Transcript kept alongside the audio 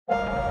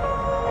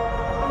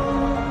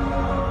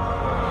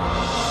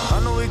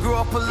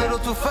little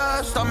too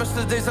fast. I miss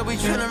the days that we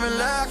chill and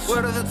relax.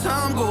 Where did the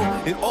time go?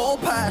 It all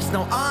passed.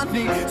 Now I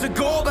need to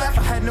go back.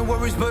 I had no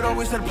worries but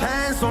always had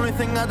plans. Only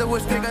thing I did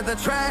was take out the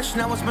trash.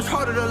 Now it's much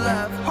harder to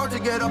laugh. Hard to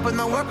get up and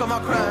not work on my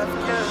craft.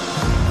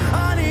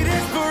 Yeah. I need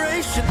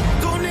inspiration.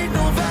 Don't need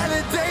no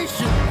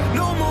validation.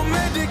 No more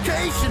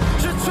medication.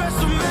 Just try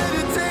some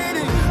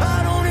meditating. I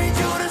don't need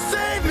you to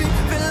save me.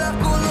 Feel like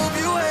all of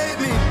you hate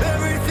me.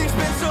 Everything's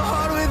been so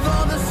hard with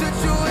all the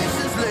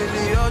situations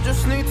lately. I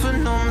just need to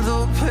numb the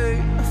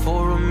pain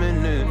for a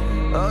minute.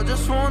 I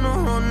just wanna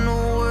run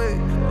away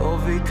on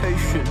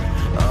vacation.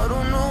 I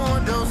don't know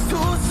what else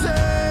to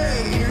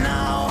say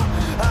now.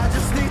 I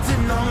just need to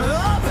numb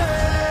the pain.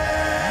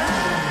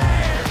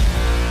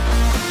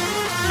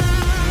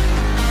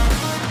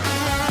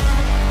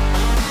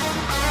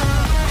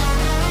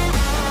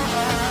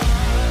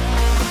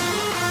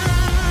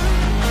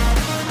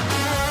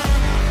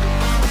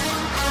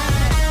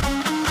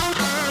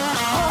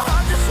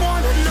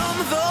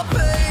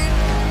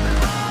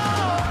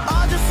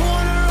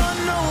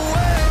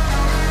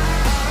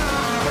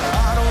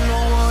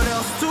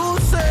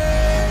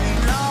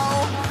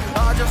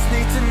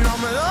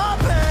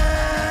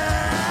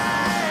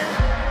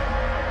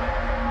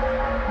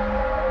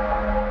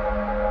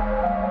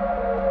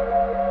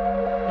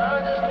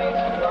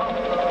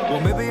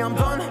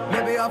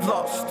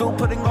 Still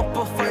putting up a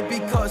fight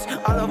because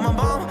I love my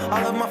mom,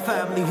 I love my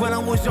family. When I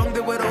was young,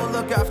 they would all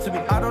look after me.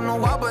 I don't know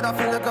why, but I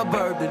feel like a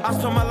burden. I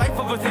spent my life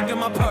overthinking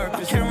my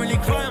purpose. I can't really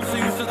cry, I'm so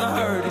used to the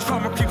hurt.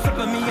 Trauma creeps up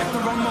at me at the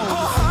wrong moment.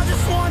 Oh, I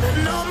just wanna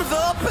numb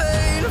the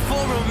pain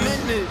for a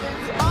minute.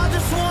 I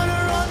just wanna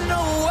run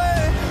away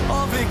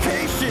on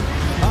vacation.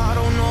 I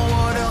don't know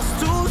what else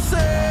to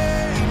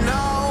say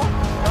now.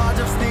 I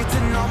just need to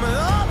numb the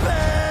pain.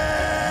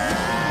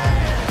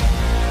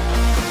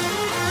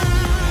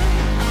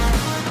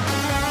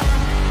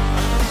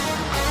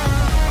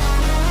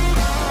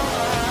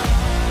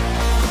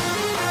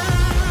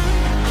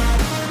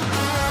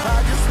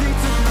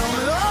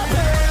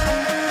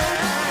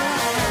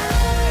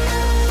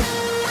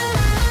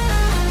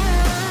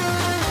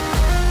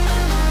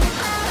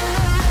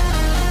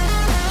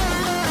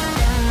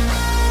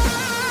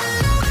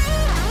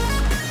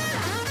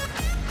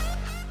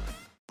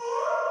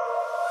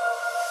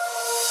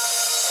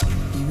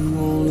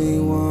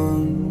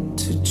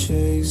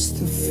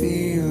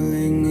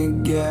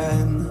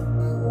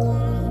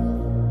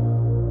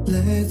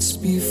 Let's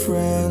be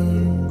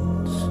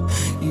friends.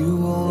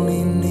 You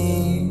only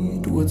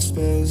need what's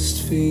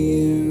best for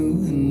you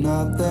and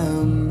not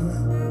them.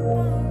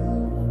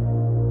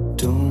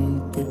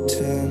 Don't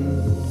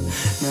pretend.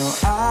 Now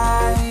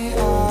I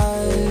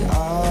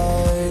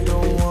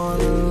don't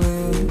wanna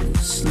lose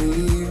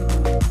sleep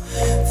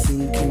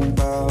thinking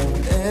about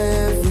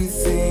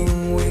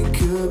everything we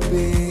could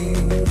be.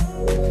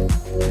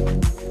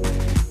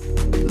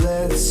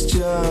 Let's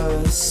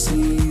just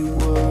see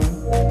what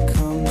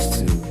comes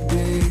to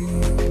be.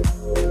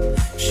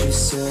 She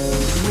said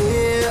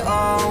we're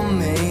all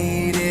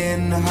made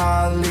in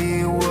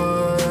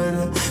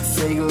Hollywood,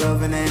 fake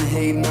loving and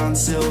hating on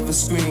silver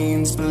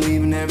screens,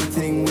 believing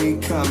everything we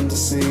come to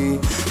see.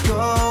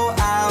 Go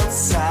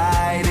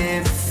outside,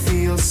 it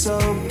feels so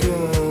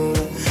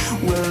good.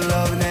 We're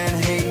loving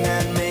and hating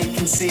and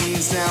making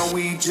scenes. Now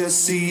we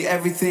just see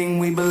everything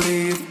we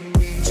believe.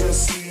 We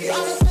just see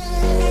everything.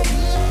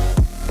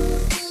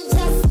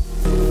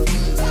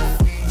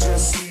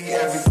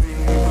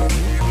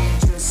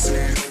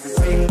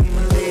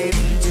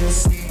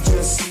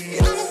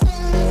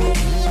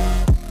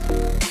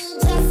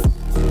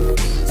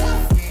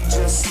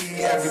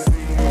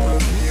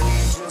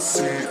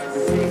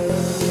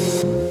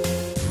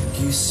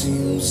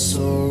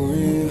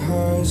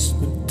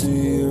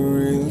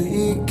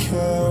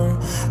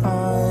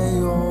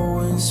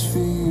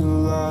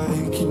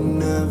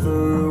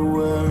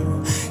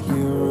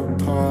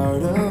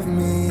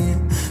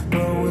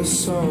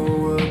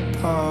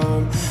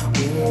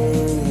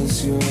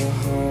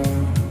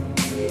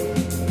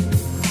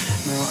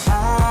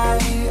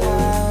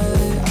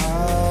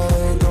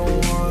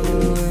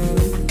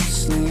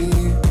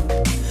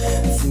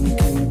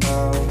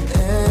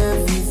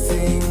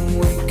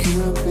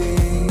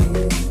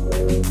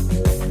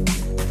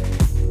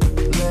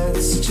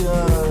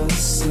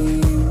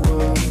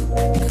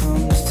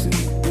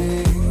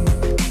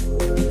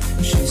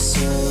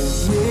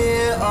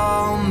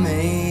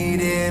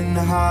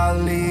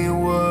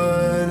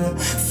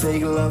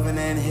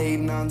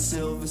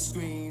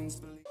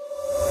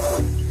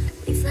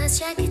 We flash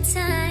jackets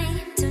on.